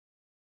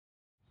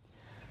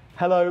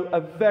Hello, a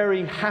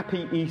very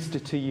happy Easter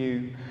to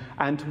you,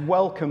 and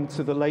welcome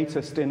to the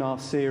latest in our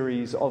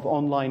series of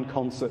online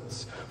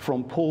concerts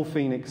from Paul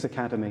Phoenix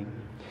Academy.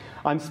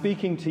 I'm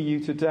speaking to you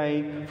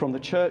today from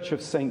the Church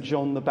of St.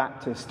 John the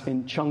Baptist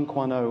in Chung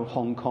Kwan O,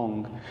 Hong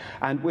Kong.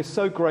 And we're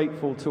so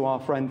grateful to our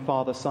friend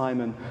Father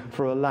Simon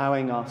for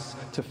allowing us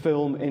to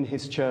film in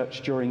his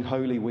church during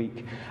Holy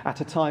Week at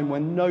a time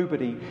when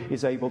nobody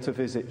is able to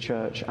visit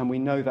church, and we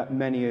know that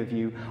many of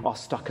you are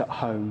stuck at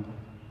home.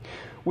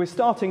 We're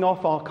starting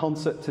off our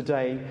concert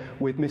today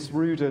with Miss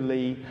Ruda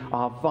Lee,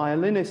 our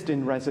violinist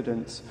in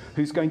residence,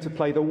 who's going to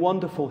play the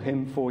wonderful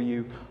hymn for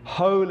you,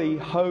 Holy,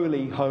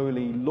 Holy,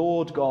 Holy,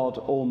 Lord God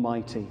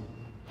Almighty.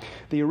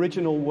 The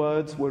original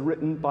words were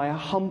written by a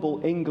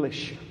humble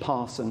English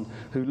parson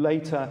who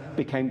later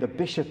became the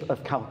Bishop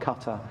of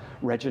Calcutta,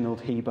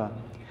 Reginald Heber,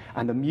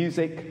 and the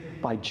music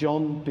by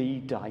John B.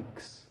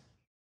 Dykes.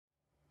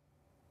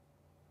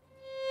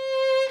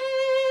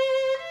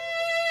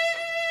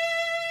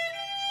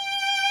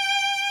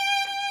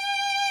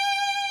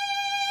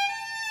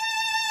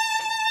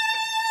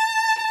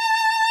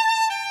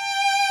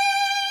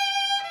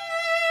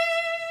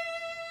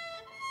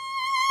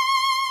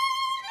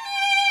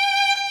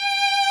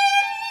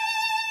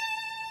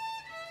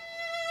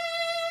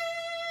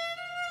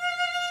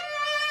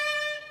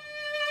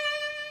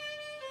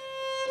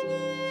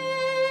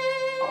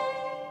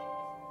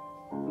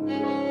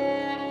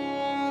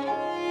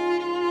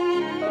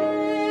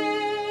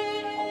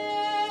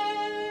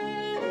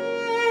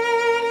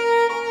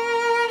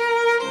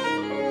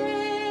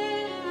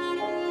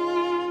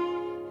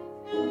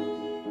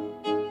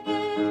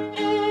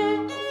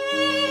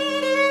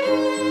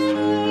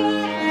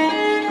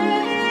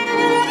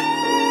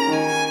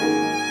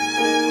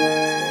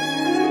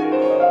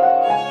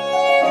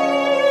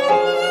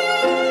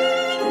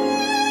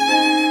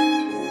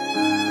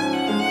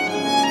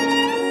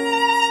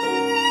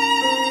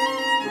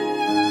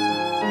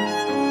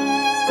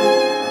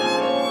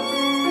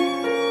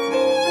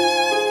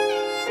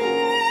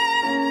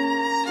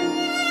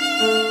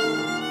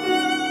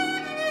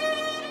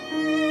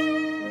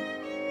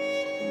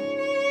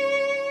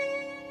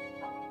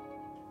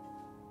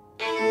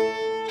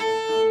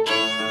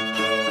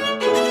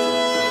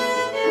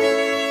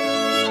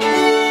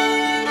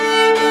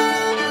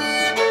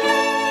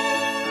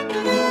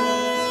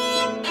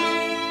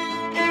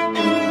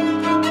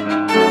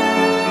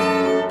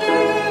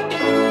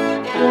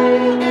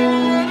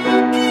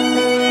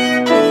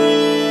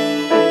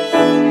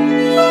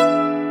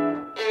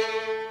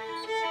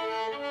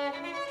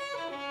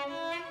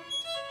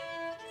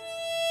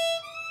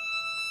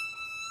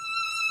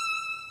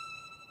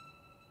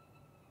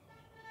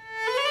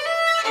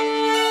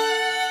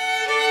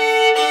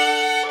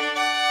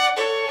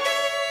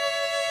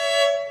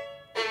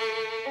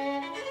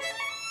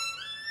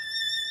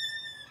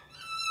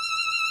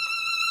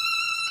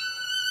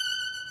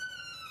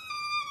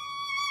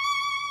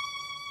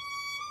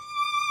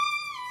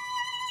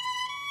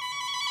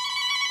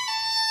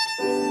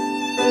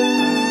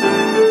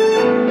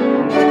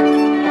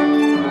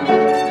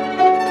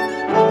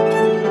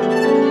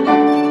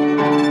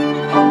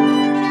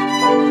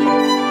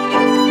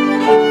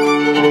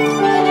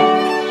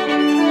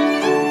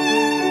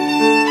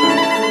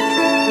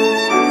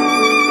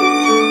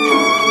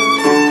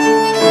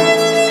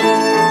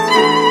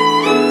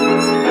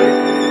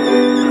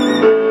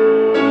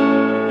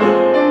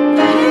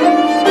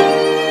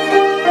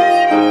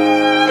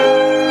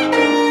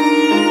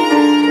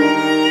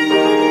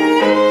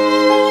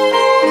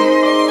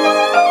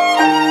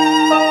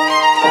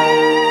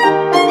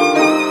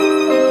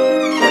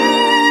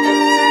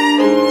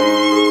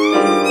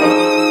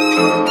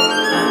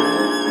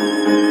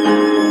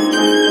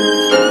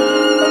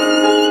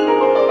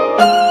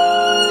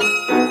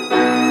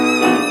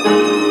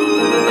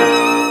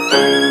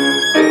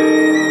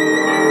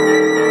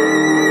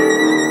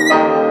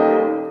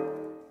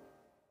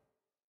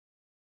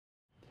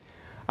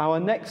 Our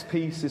next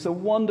piece is a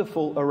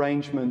wonderful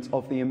arrangement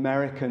of the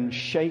American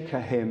Shaker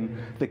hymn,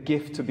 The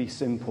Gift to Be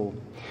Simple.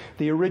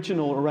 The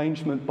original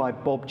arrangement by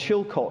Bob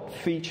Chilcott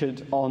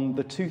featured on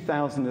the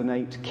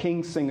 2008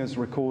 King Singers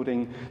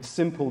recording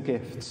Simple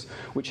Gifts,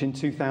 which in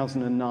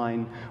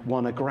 2009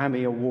 won a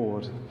Grammy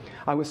Award.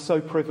 I was so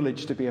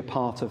privileged to be a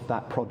part of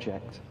that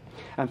project.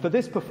 And for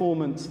this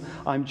performance,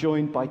 I'm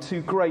joined by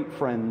two great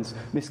friends,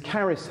 Miss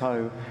Caris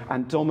Ho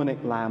and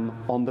Dominic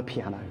Lamb on the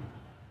piano.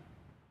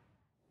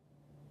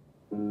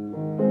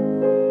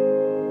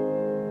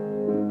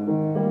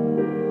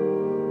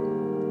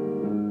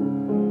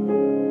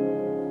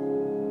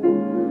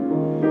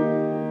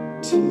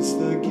 Tis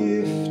the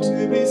gift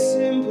to be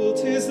simple,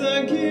 tis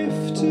the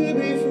gift to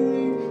be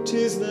free,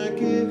 tis the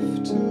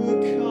gift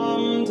to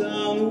come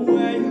down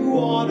where you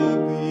wanna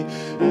be.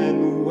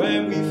 And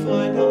when we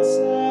find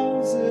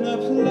ourselves in a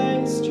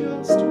place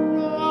just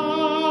right,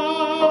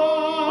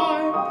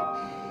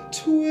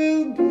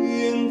 'twill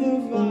be in the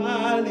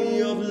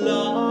valley of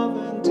love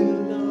and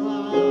delight,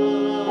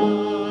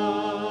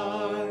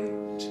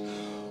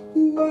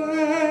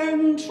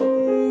 when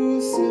true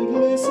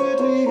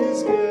simplicity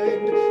is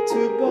gained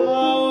to buy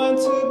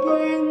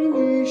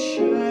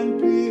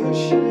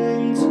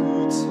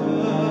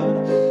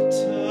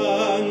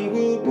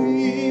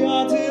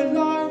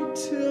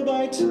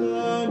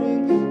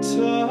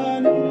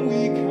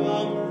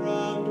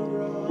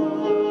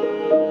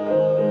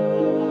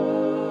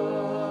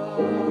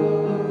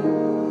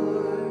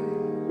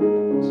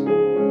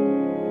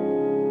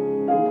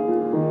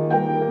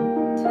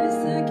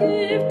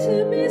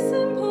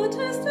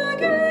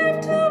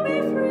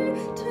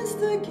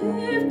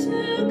gift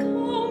to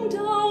come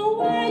down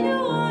where you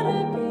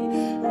wanna be.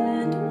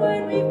 And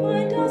when we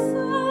find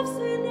ourselves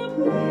in a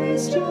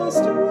place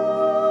just right,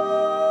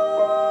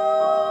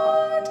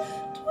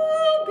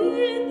 'twill be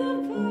in the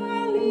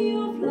valley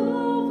of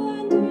love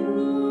and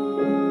delight.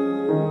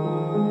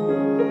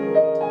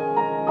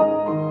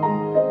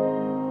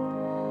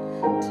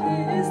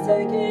 'Tis the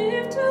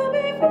gift to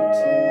be free.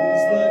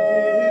 'Tis the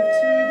gift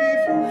to be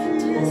free.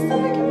 'Tis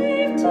the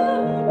gift to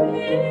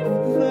be free.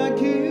 The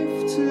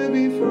gift to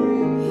be free.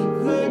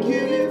 The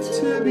gift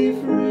to be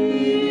free.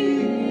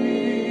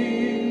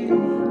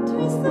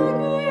 'Tis the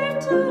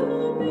gift to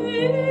be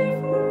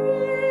free.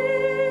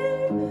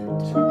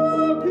 To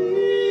be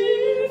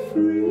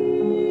free.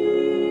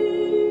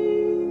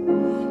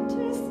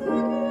 'Tis the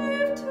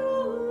gift to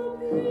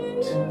be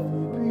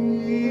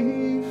free.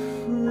 Be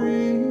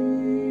free.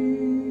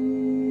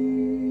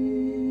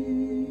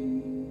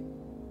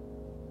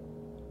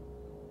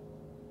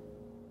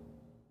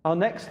 Our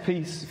next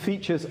piece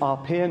features our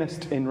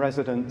pianist in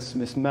residence,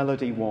 Miss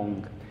Melody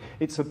Wong.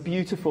 It's a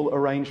beautiful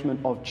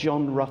arrangement of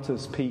John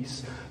Rutter's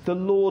piece, The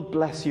Lord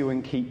Bless You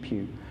and Keep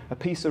You, a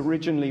piece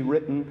originally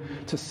written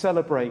to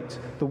celebrate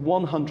the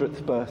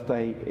 100th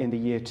birthday in the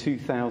year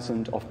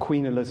 2000 of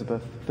Queen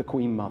Elizabeth, the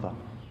Queen Mother.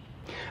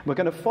 We're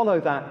going to follow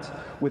that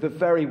with a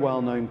very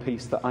well-known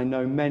piece that I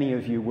know many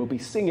of you will be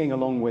singing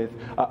along with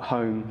at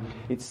home.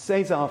 It's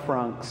César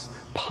Franck's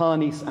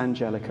Panis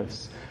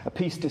Angelicus, a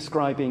piece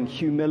describing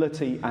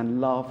humility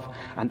and love,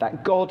 and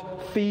that God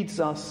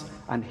feeds us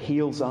and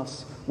heals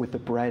us with the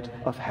bread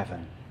of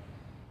heaven.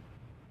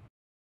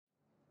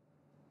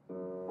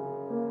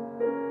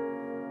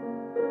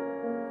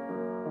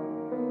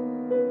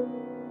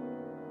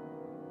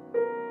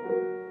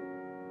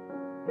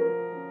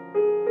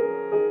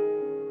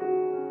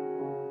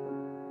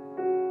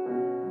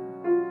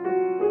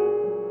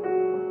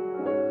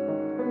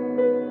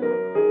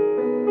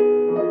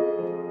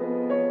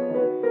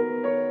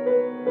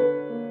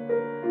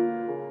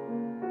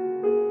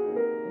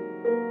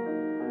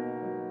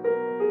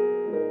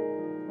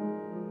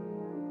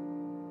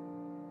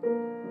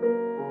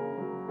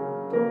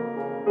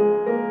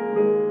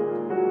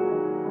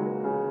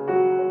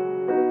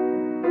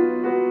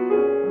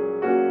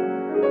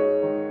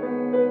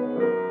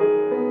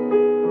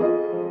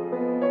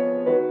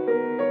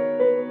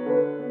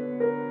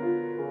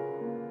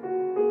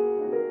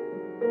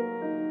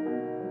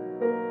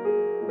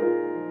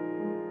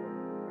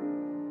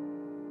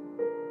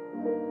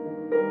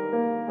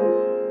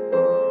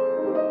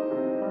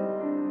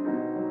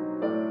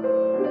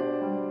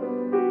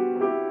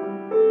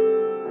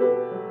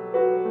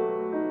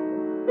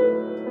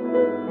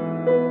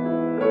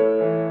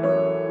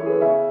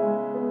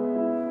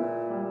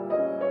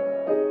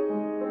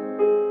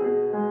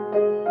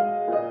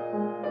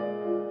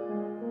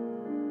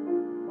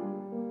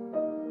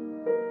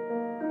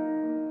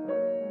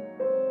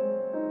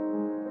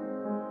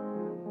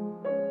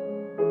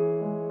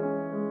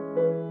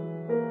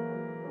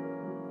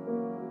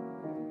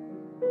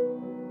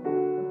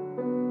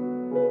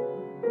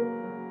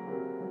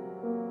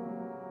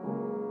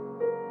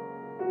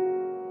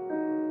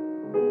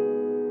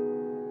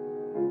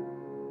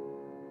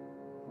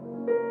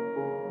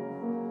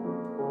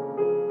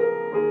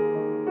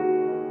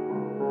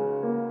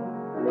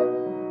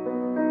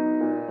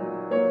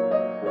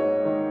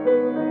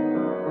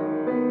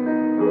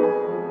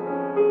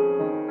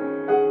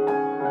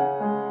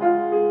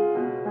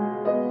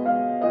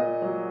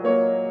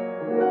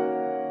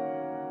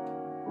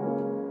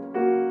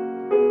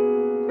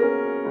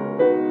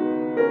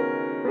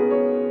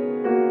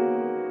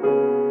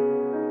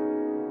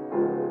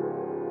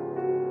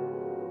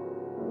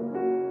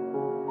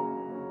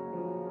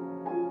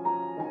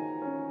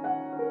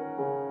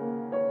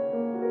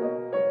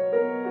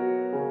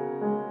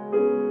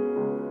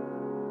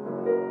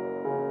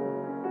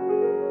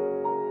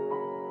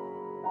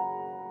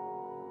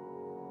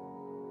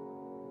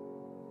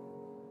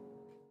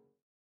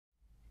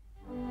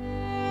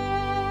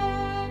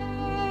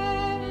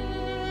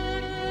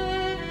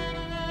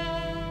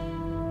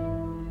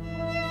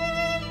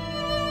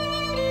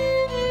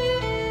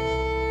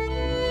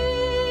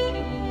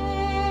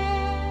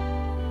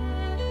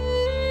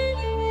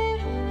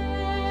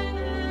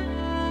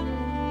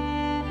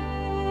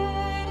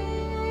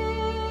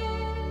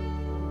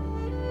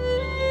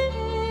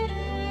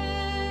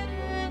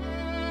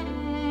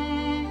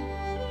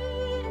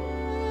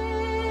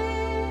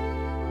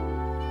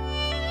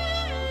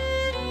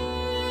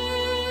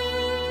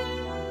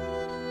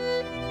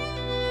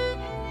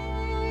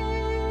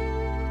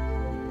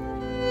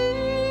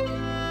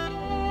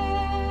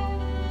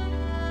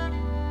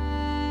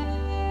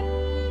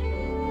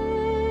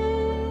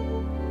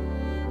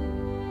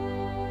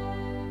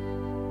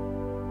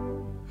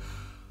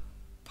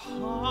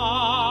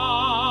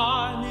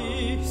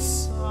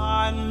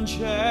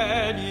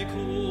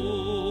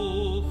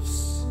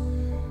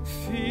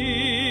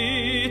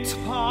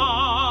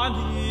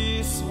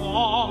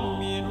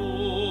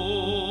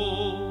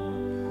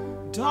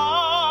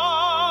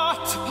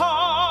 Dat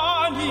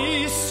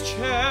panis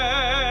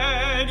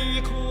celicus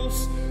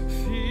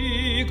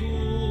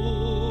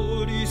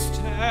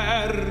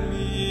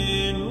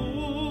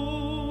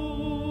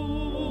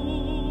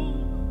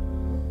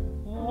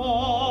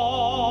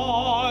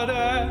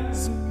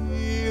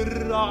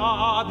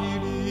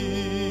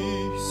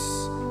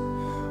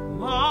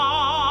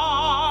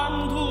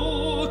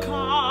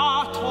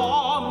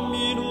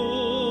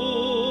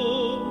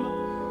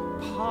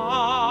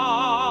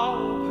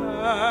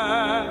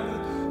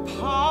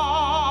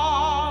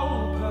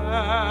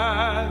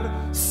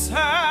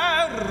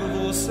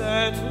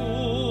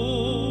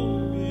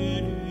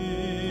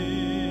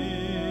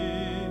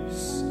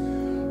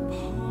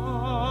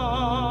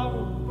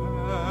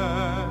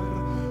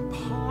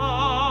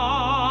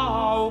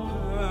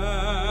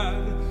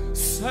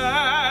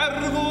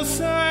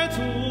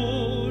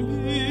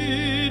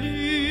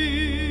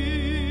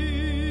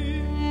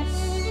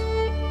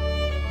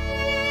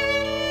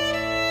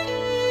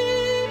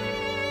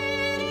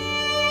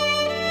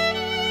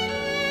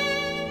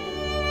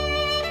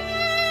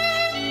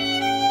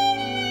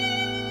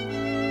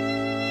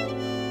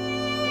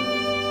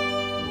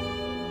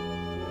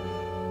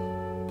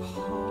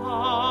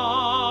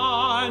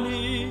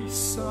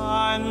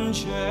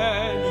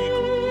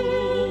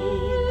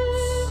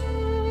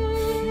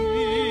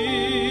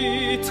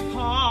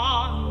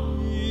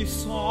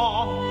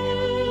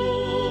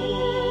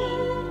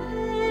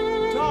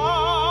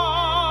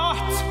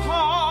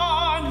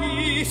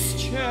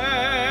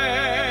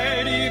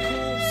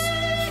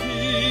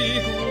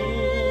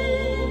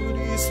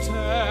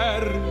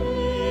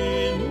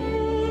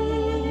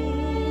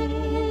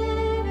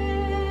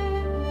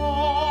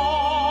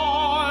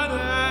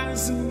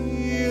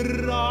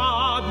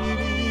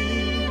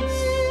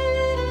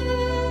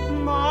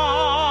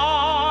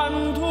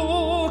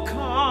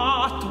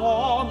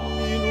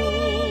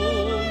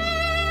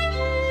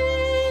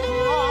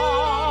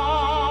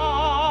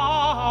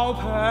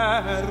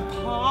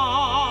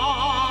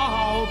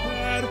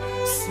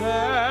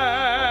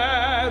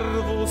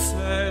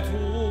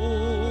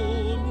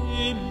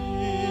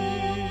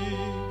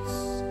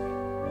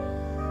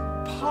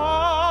pauper,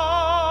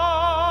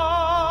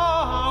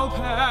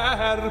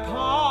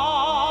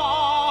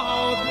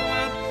 pauper,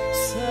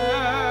 servus,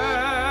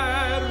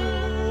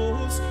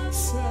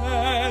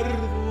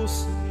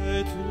 servus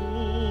et uilis.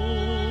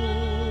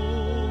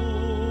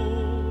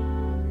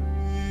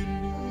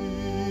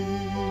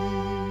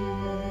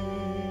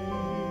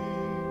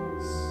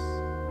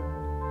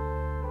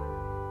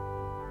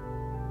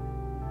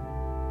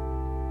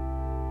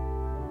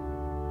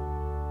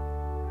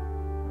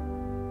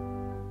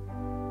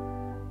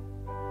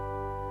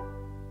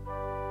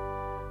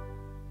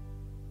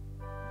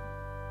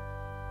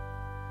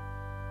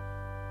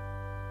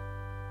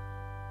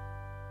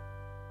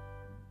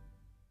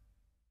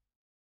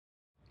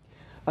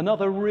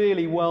 Another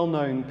really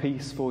well-known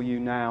piece for you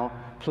now,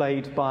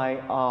 played by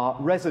our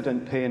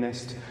resident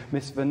pianist,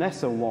 Miss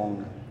Vanessa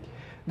Wong.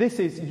 This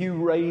is You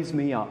Raise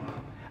Me Up,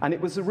 and it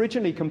was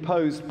originally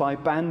composed by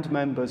band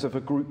members of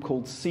a group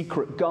called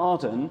Secret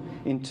Garden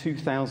in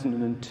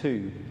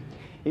 2002.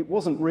 It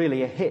wasn't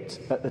really a hit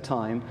at the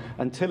time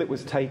until it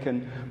was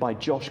taken by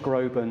Josh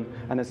Groban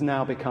and has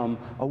now become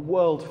a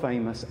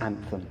world-famous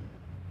anthem.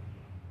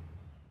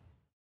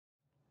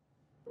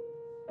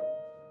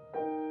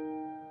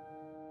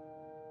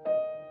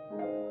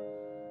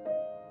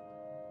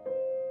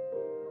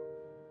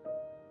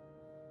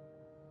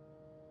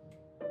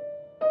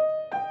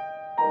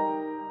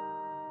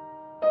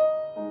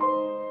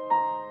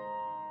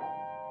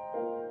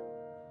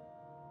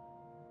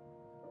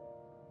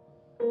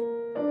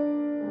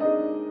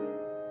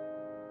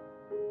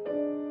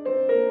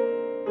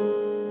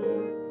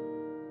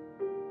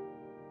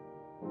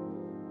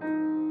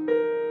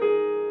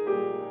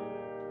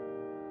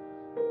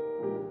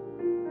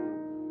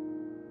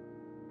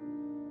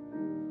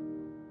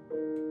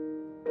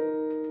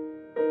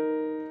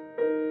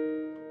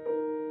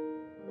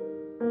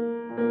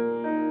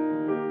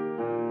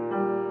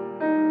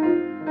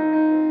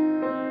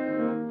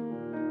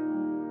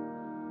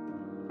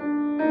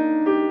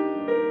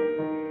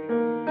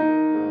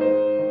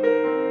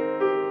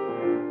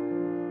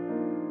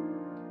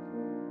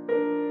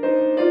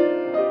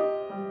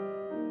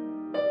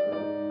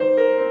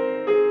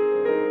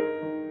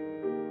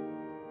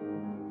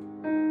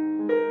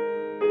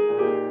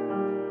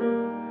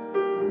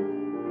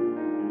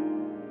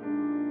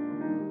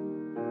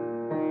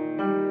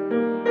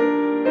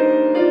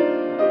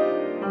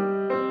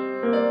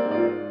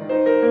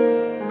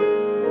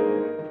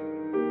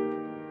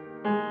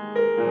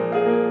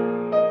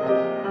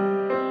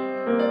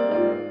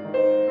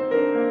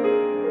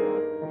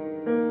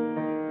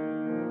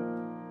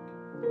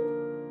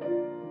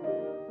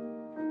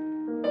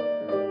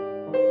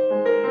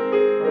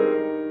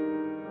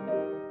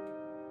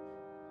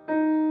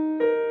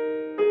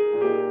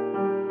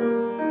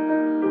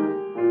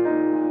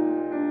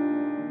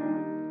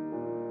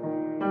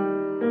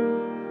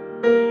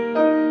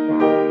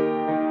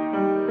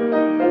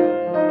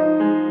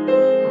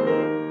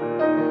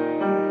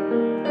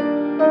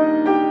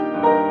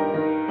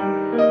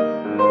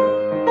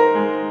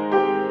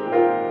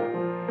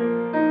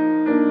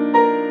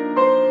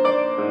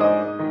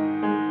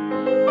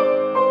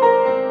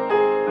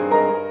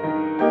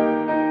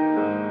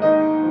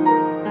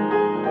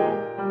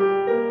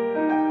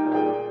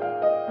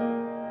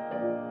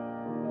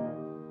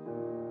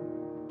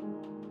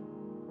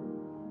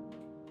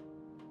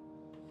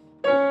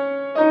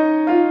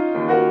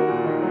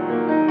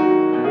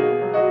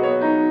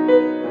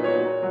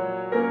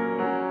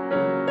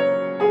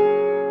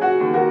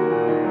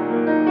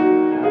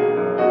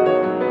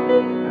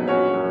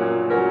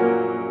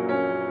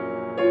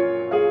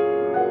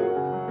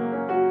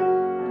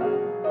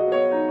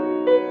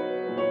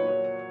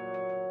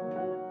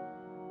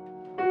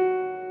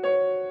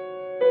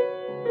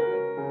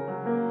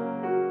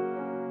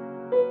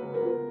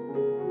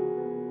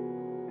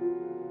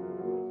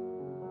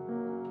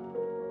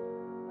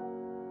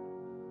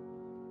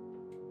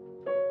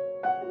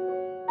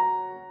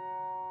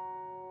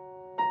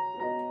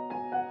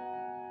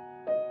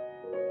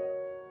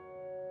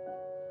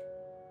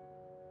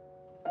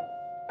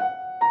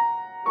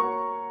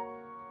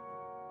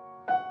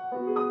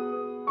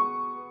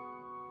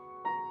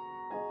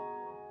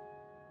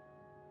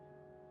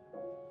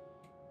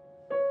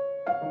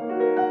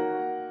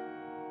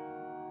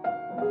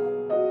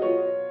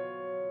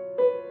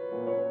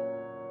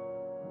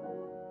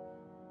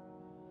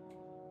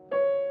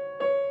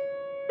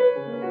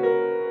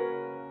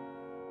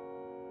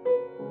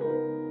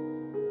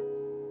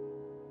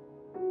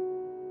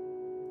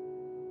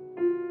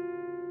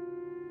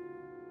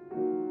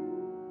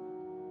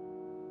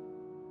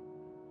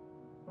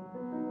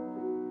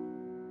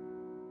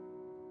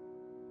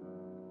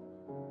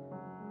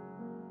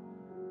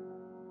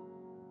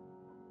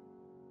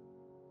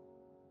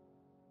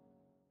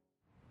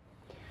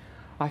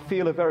 I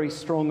feel a very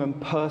strong and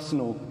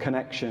personal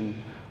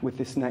connection with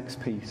this next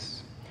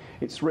piece.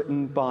 It's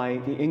written by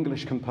the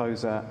English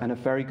composer and a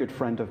very good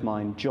friend of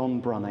mine, John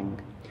Brunning.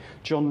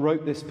 John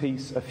wrote this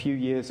piece a few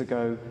years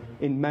ago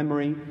in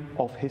memory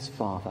of his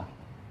father.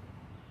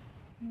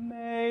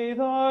 May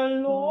the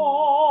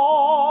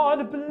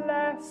Lord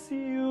bless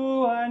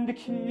and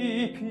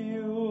keep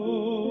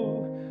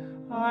you,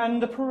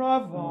 and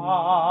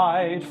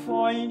provide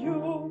for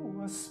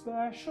you a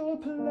special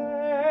place.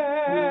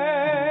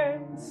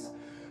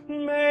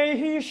 May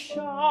He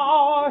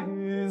shower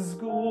His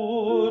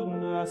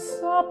goodness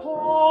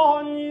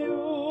upon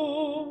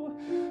you.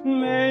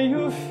 May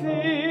you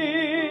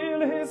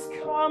feel His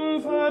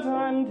comfort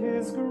and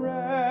His grace.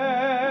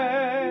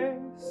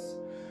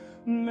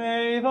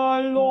 May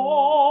the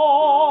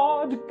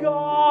Lord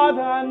guard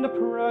and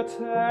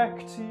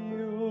protect you,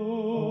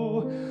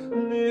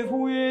 live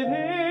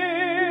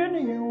within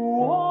you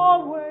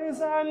always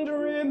and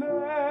remain.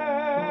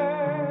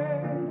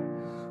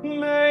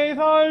 May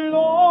the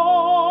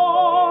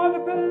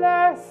Lord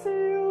bless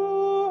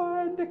you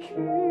and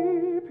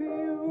keep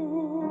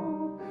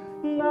you.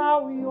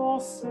 Now you're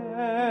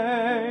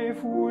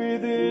safe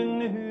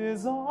within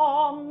His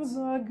arms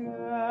again.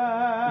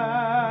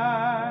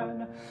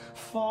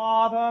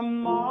 Father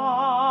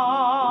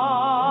mine,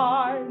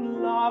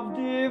 love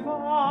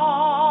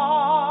divine,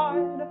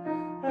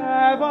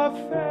 ever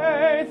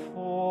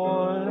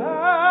faithful,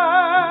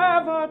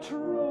 ever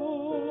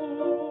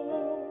true,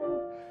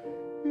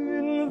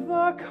 in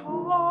the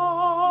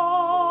calm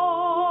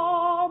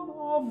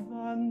of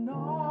the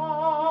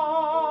night,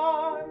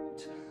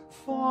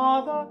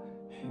 Father,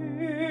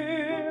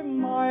 hear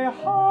my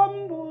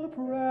humble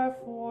prayer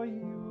for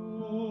you.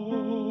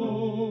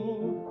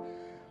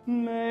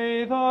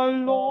 May the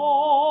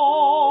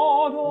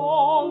Lord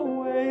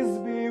always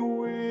be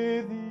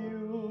with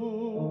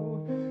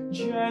you,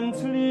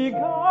 gently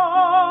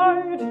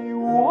guide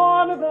you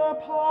on the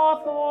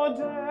path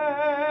ordained.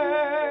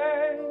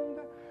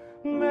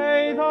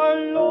 May the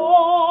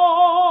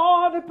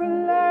Lord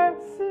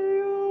bless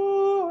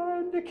you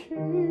and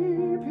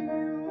keep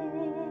you.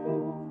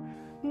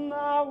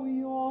 Now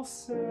you're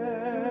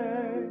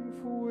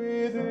safe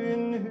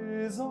within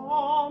His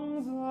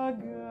arms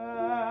again.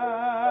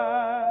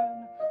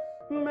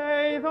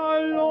 May the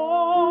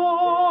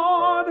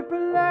Lord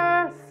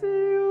bless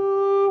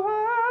you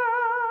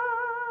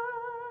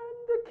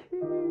and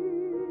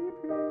keep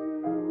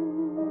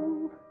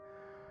you.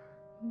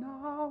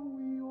 Now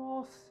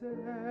you're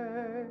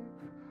safe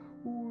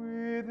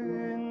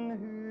within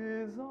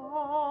His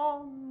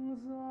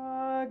arms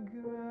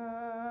again.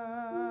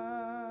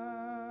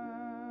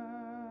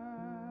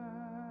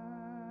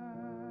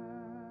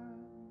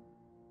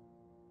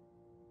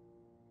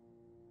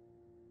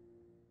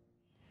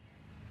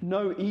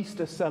 No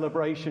Easter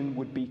celebration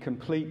would be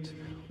complete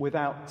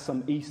without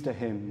some Easter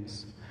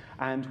hymns.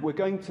 And we're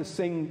going to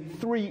sing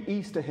 3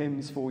 Easter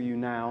hymns for you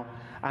now.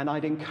 And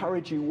I'd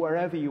encourage you,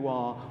 wherever you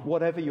are,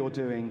 whatever you're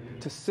doing,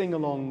 to sing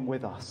along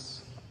with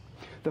us.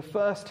 The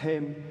first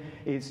hymn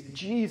is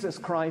Jesus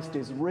Christ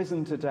is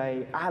risen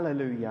today,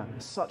 Alleluia,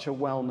 such a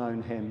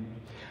well-known hymn.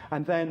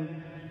 And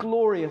then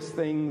glorious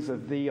things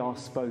of thee are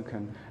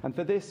spoken. And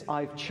for this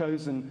I've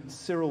chosen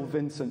Cyril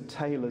Vincent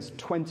Taylor's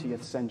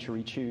 20th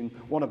century tune,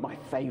 one of my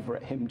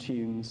favourite hymn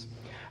tunes.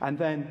 And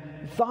then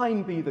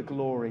thine be the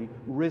glory,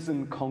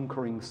 risen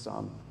conquering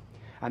Son.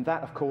 And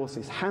that, of course,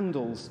 is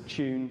Handel's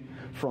tune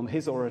from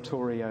his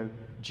oratorio,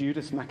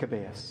 Judas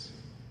Maccabeus.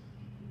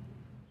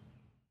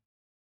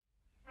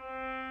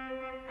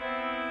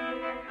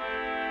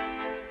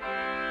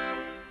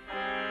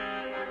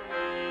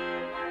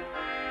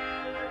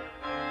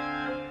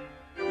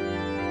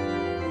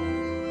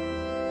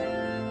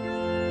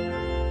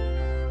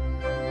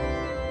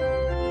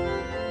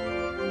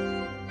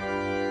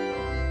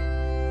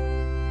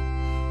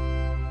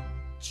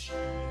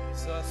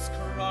 Jesus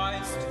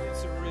Christ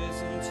is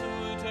risen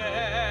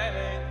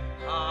today.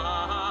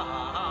 Hallelujah.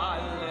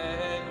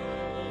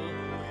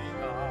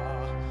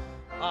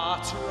 A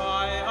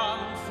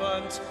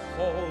triumphant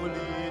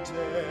holy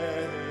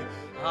day.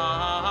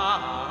 Hallelujah.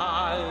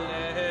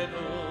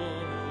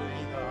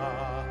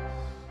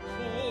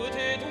 Who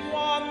did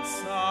once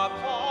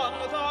upon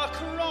the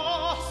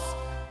cross,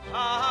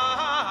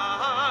 hallelujah,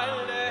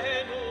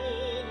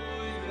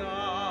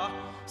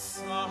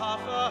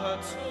 suffer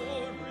to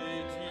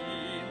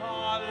redeem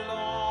our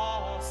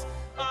loss.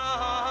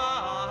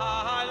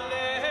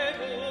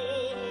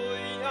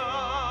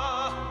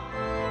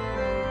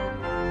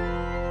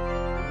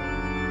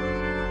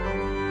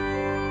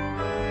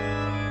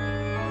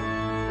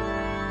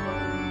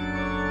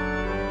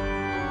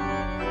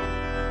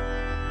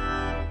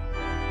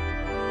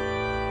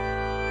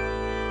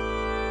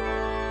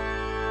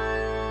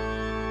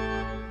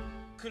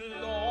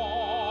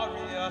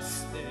 Glorious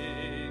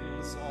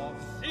things of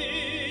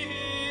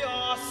thee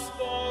are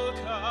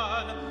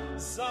spoken,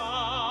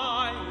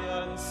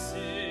 Zion,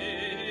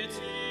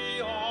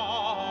 city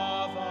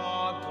of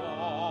our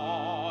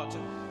God.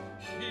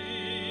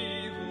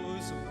 He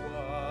whose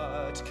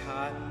word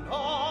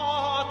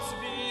cannot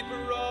be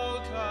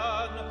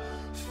broken,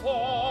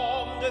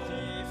 formed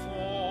thee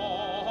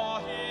for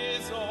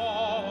his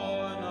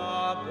own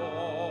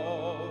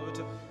abode.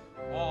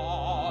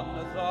 On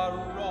the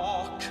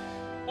rock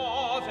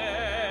of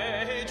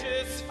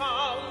ages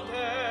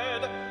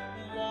founded,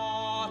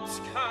 what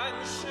can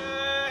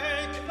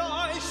shake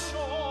thy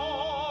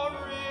sure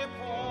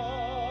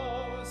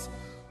repose?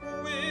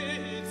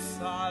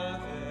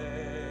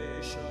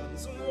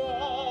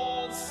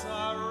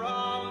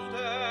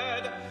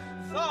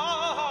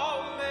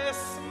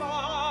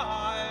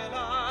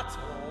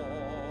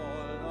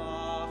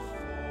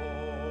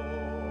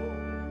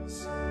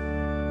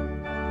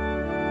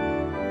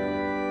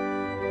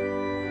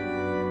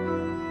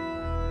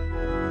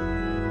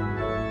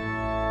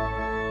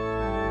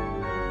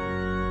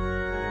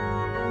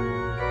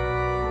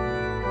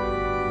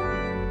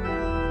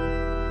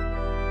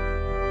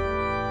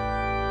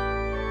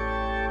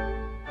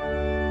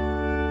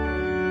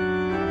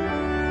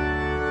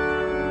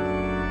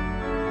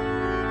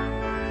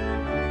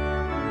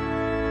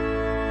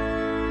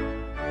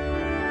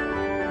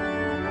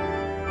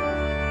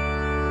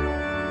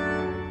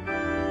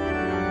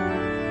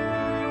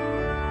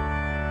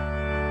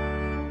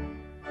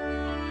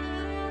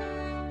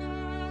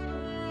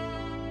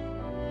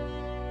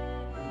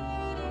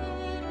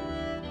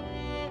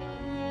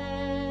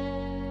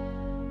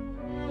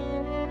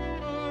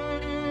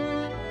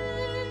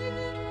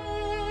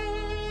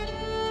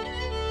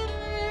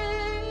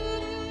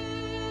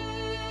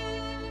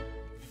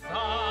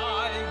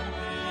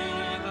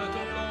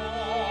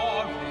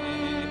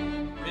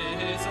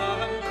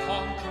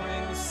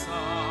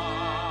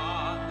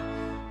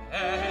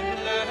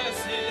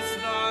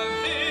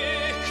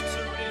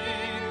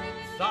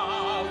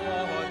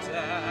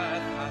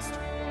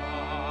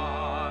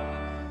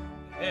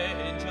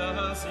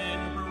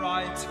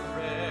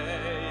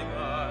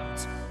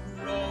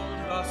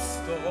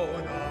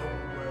 stone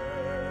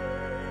away,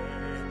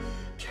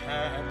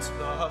 kept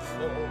the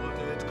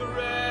folded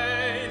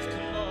grave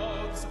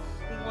clothes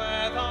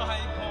where thy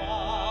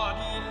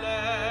body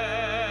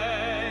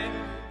lay.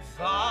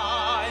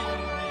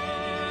 Thine be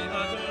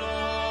the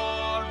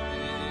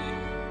glory,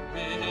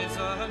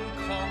 risen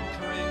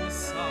conquering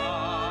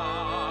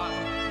Son.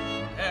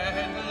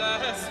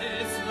 Endless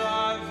is the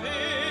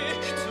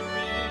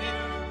victory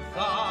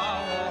thou,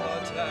 O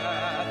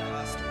death,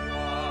 hast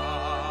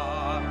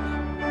won.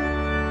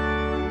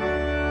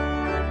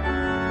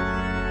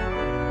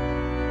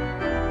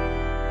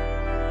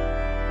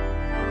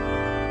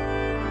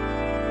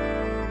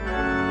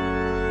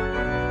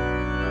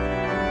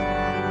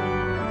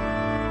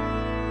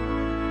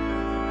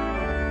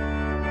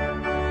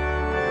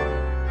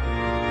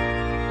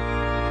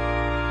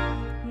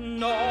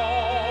 No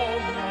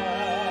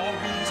more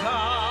we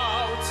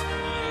doubt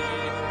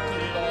thee,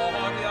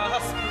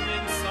 glorious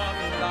Prince of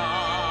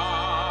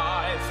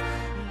Life.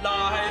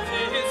 Life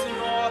is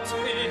not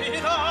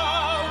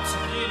without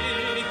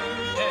thee,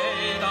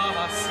 aid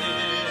us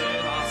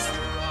in our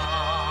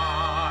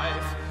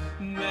strife.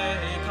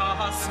 Make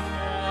us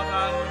more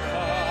than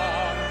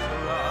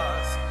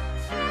conquerors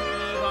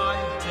through thy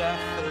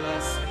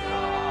deathless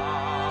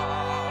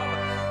love.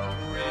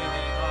 Bring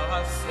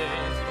us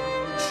safe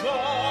through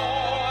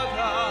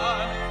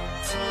Jordan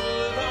to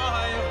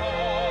thy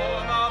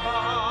home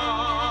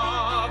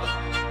above.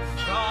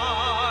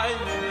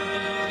 Thine be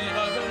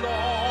the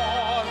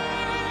glory,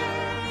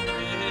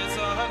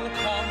 risen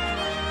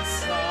conquering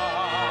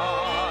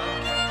Son.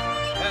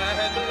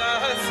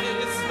 Endless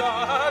is the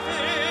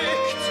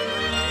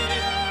victory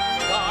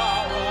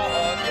thou, O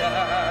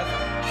death,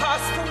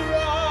 hast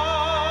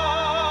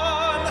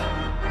won.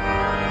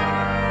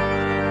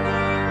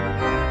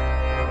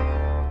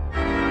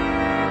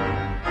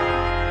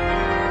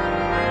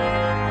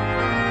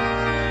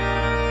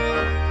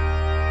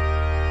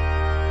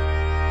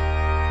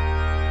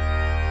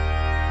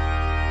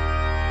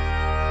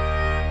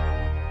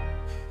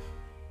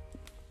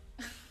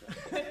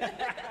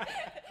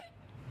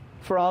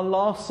 For our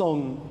last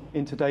song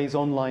in today's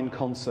online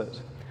concert,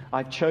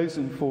 I've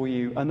chosen for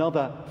you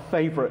another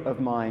favourite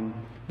of mine.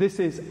 This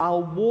is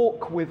I'll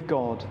Walk with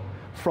God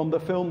from the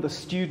film The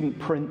Student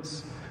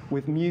Prince,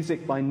 with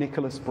music by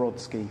Nicholas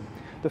Brodsky.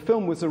 The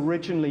film was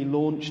originally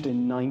launched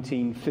in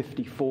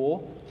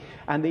 1954,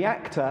 and the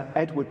actor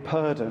Edward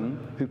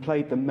Purdon, who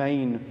played the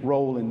main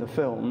role in the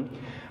film,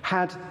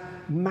 had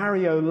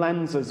Mario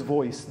Lanza's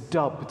voice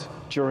dubbed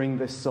during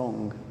this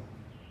song.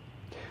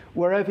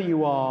 Wherever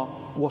you are,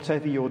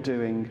 whatever you're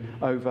doing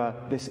over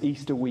this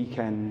Easter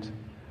weekend,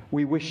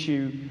 we wish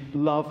you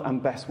love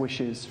and best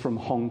wishes from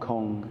Hong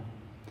Kong.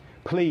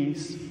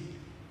 Please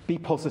be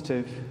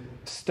positive,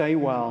 stay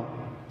well,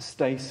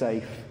 stay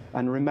safe,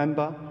 and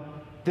remember,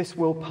 this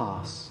will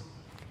pass.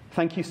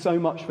 Thank you so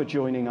much for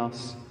joining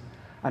us,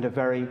 and a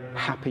very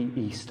happy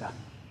Easter.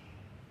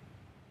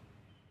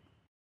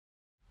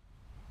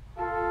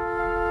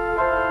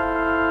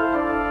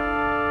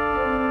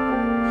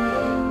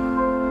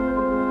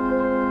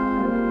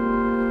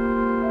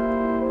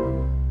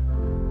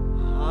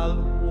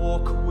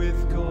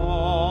 With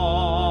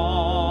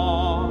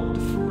God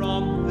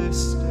from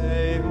this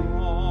day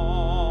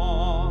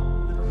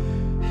on,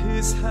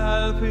 His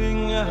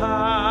helping hand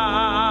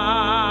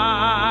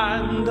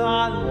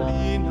I'll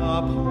lean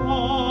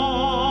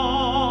upon.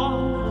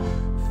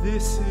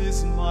 This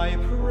is my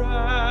prayer,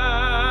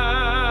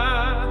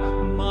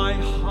 my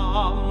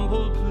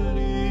humble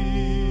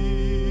plea.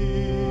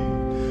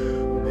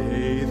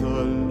 May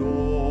the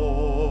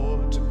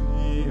Lord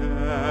be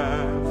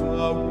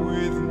ever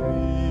with me.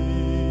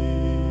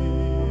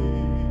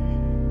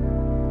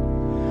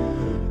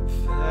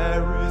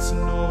 There is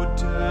no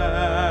death,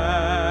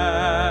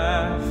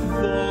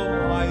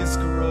 though eyes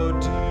grow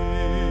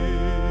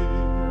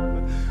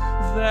dim.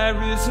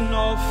 There is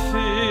no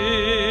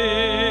fear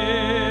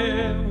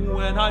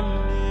when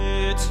I'm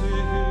near to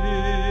Him.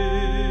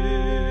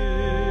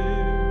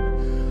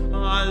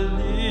 I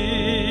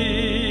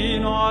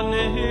lean on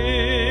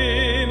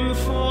Him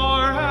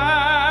forever,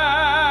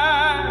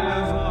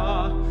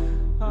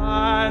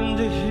 and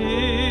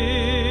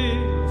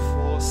He'll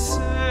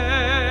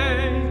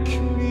forsake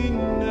me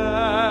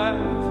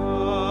never.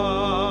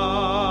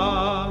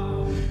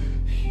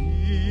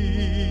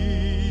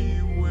 He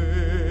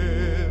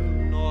will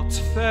not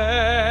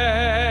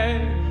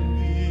fail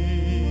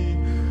me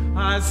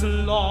as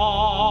long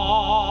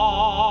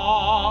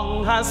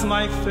as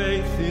my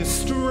faith is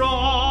strong.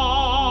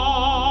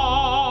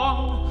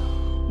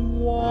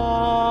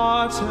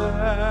 Whatever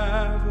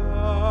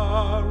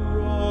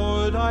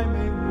road I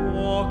may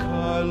walk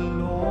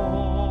along,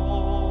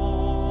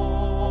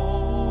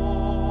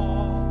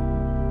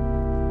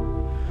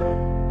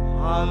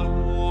 I'll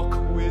walk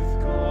with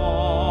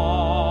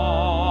God,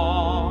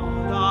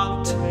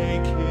 I'll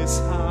take His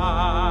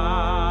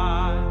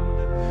hand,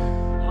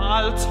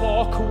 I'll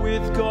talk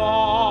with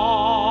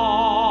God,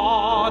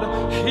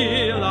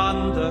 He'll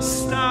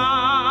understand.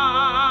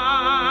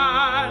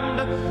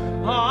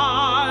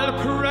 I'll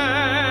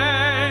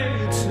pray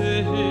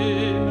to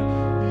Him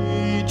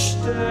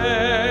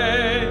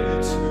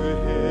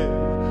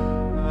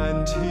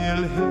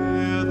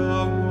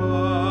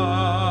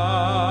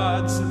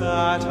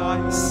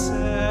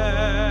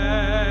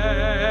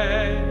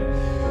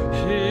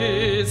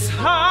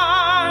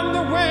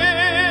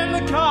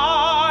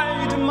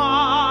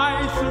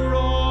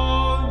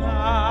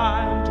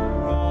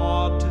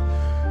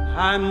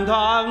and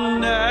I'll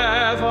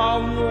never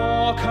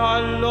walk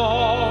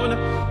alone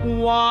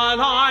while